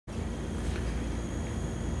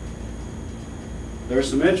There's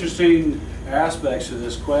some interesting aspects to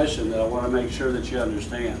this question that I want to make sure that you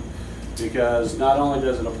understand, because not only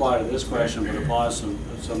does it apply to this question, but it applies to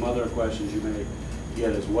some other questions you may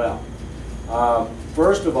get as well.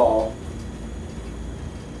 First of all,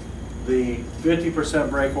 the 50%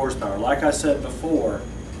 brake horsepower. Like I said before,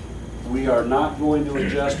 we are not going to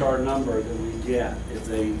adjust our number that we get if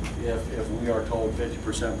we are told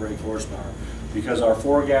 50% brake horsepower, because our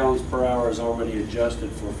 4 gallons per hour is already adjusted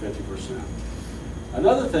for 50%.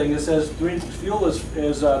 Another thing, it says fuel is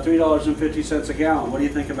 $3.50 a gallon. What do you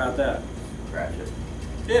think about that? Scratch it.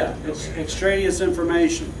 Yeah, it's extraneous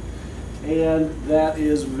information, and that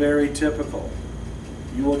is very typical.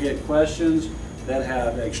 You will get questions that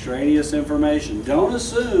have extraneous information. Don't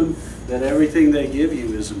assume that everything they give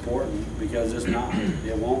you is important, because it's not.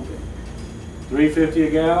 It won't be. $3.50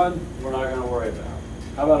 a gallon, we're not going to worry about.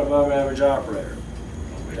 How about above average operator?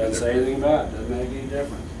 Doesn't say anything about it. Doesn't make any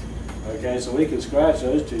difference. Okay, so we can scratch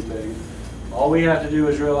those two things. All we have to do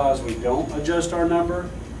is realize we don't adjust our number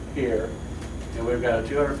here, and we've got a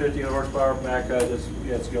 250 horsepower backhoe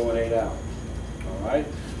that's going 8 hours. All right.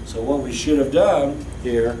 So what we should have done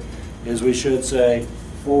here is we should say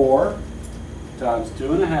 4 times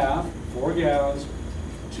 2.5, 4 gallons,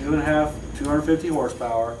 250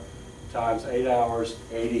 horsepower times 8 hours,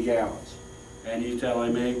 80 gallons. And you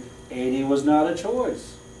telling me 80 was not a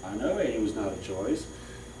choice? I know 80 was not a choice.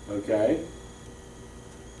 Okay.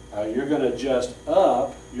 You're going to adjust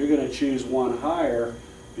up. You're going to choose one higher,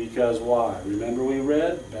 because why? Remember we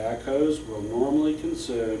read backhoes will normally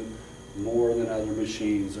consume more than other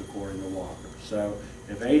machines according to Walker. So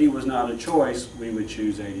if 80 was not a choice, we would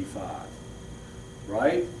choose 85.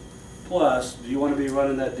 Right? Plus, do you want to be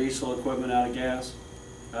running that diesel equipment out of gas?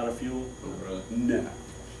 Out of fuel? Not really. No.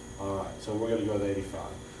 All right, so we're going to go with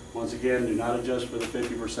 85. Once again, do not adjust for the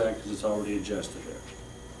 50% because it's already adjusted there.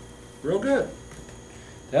 Real good.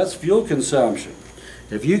 That's fuel consumption.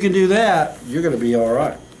 If you can do that, you're going to be all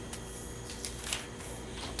right.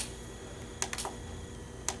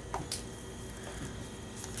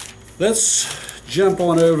 Let's jump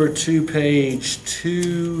on over to page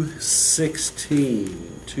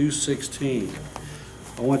 216.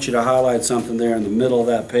 I want you to highlight something there in the middle of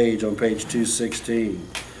that page on page 216.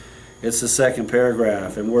 It's the second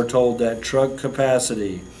paragraph, and we're told that truck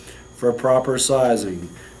capacity for proper sizing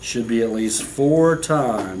should be at least 4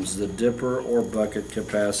 times the dipper or bucket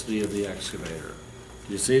capacity of the excavator.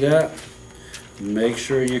 Do you see that? Make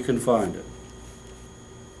sure you can find it.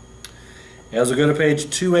 As we go to page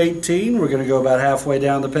 218, we're going to go about halfway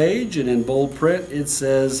down the page, and in bold print it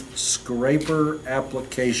says scraper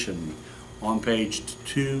application on page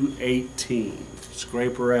 218.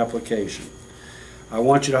 Scraper application. I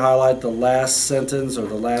want you to highlight the last sentence or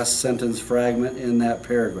the last sentence fragment in that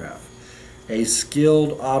paragraph. A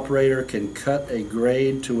skilled operator can cut a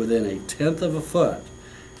grade to within 1/10 of a foot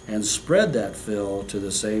and spread that fill to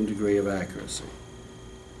the same degree of accuracy.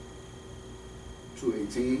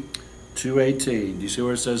 218. 218. Do you see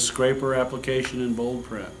where it says scraper application in bold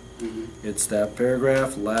print? Mm-hmm. It's that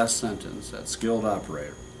paragraph, last sentence, that skilled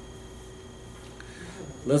operator.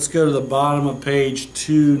 Let's go to the bottom of page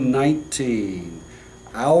 219.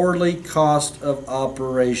 Hourly cost of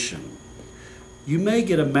operation. You may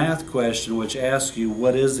get a math question which asks you,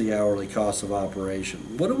 what is the hourly cost of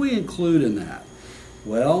operation? What do we include in that?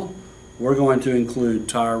 Well, we're going to include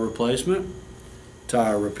tire replacement,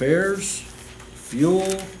 tire repairs,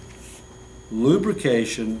 fuel,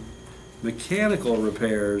 lubrication, mechanical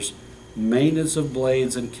repairs, maintenance of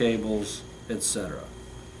blades and cables, etc.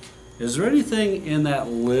 Is there anything in that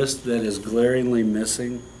list that is glaringly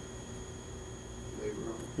missing?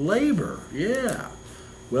 Labor, yeah.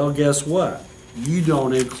 Well, guess what? You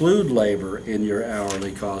don't include labor in your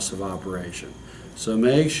hourly cost of operation. So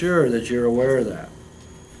make sure that you're aware of that.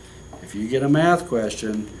 If you get a math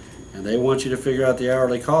question and they want you to figure out the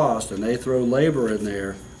hourly cost and they throw labor in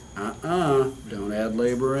there, don't add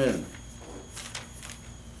labor in.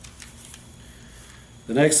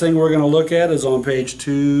 The next thing we're going to look at is on page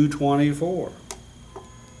 224.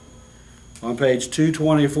 On page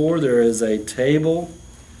 224 there is a table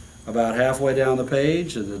about halfway down the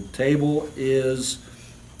page, and the table is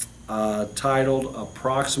titled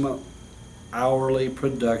Approximate Hourly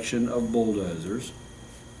Production of Bulldozers.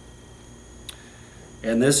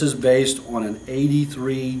 And this is based on an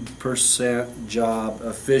 83% job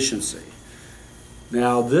efficiency.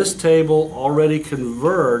 Now this table already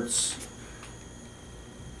converts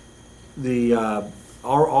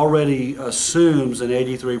already assumes an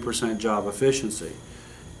 83% job efficiency.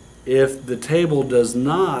 If the table does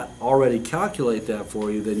not already calculate that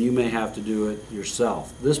for you, then you may have to do it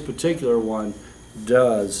yourself. This particular one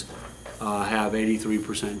does have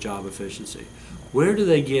 83% job efficiency. Where do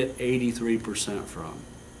they get 83% from?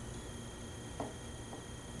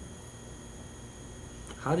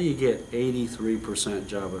 How do you get 83%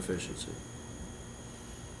 job efficiency?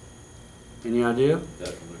 Any idea?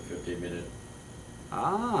 That's from a 50-minute.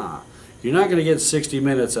 Ah, you're not going to get 60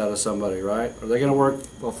 minutes out of somebody, right? Are they going to work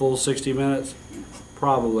a full 60 minutes?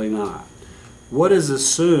 Probably not. What is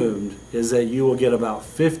assumed is that you will get about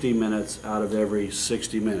 50 minutes out of every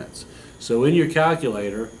 60 minutes. So in your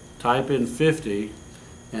calculator, type in 50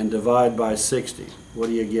 and divide by 60. What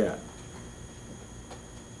do you get?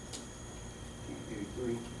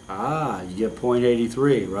 Ah, you get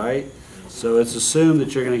 0.83, right? So it's assumed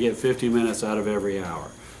that you're going to get 50 minutes out of every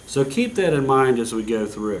hour. So keep that in mind as we go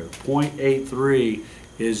through. 0.83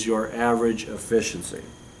 is your average efficiency.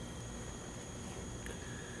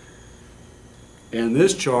 And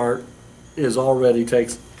this chart is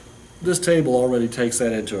this table already takes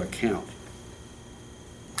that into account.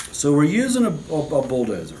 So we're using a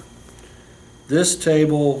bulldozer. This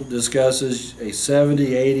table discusses a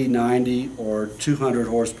 70, 80, 90, or 200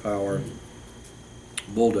 horsepower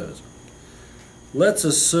bulldozer. Let's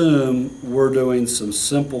assume we're doing some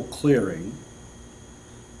simple clearing,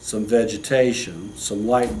 some vegetation, some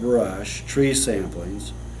light brush, tree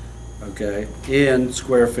samplings, okay, in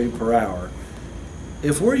square feet per hour.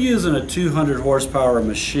 If we're using a 200 horsepower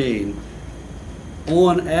machine,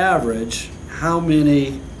 on average, how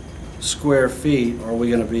many square feet are we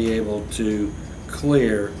going to be able to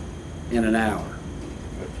clear in an hour?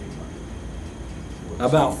 1,500.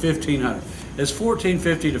 About 1,500. It's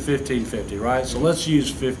 1,450 to 1,550, right? So let's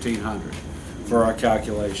use 1,500 for our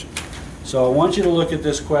calculation. So I want you to look at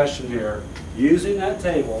this question here. Using that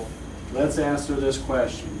table, let's answer this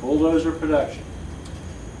question. Bulldozer production.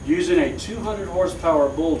 Using a 200 horsepower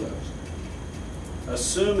bulldozer,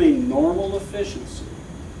 assuming normal efficiency,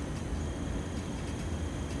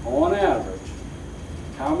 on average,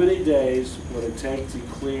 how many days would it take to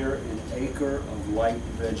clear an acre of light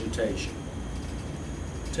vegetation?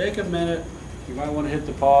 Take a minute. You might want to hit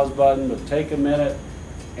the pause button, but take a minute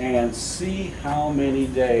and see how many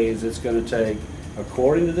days it's going to take,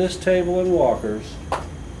 according to this table in Walker's,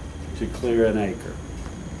 to clear an acre.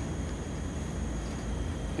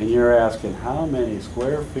 And you're asking how many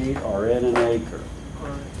square feet are in an acre.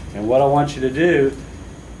 And what I want you to do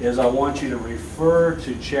is I want you to refer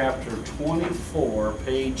to chapter 24,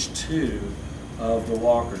 page 2 of the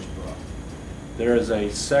Walker's book. There is a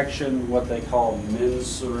section, what they call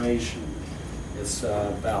mensuration. It's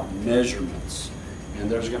about measurements. And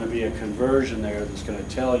there's going to be a conversion there that's going to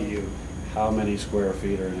tell you how many square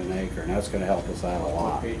feet are in an acre. And that's going to help us out a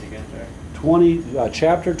lot. What page again, sir?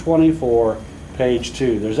 Chapter 24, page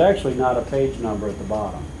 2. There's actually not a page number at the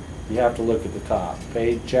bottom. You have to look at the top.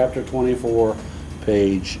 Chapter 24,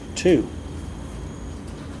 page 2.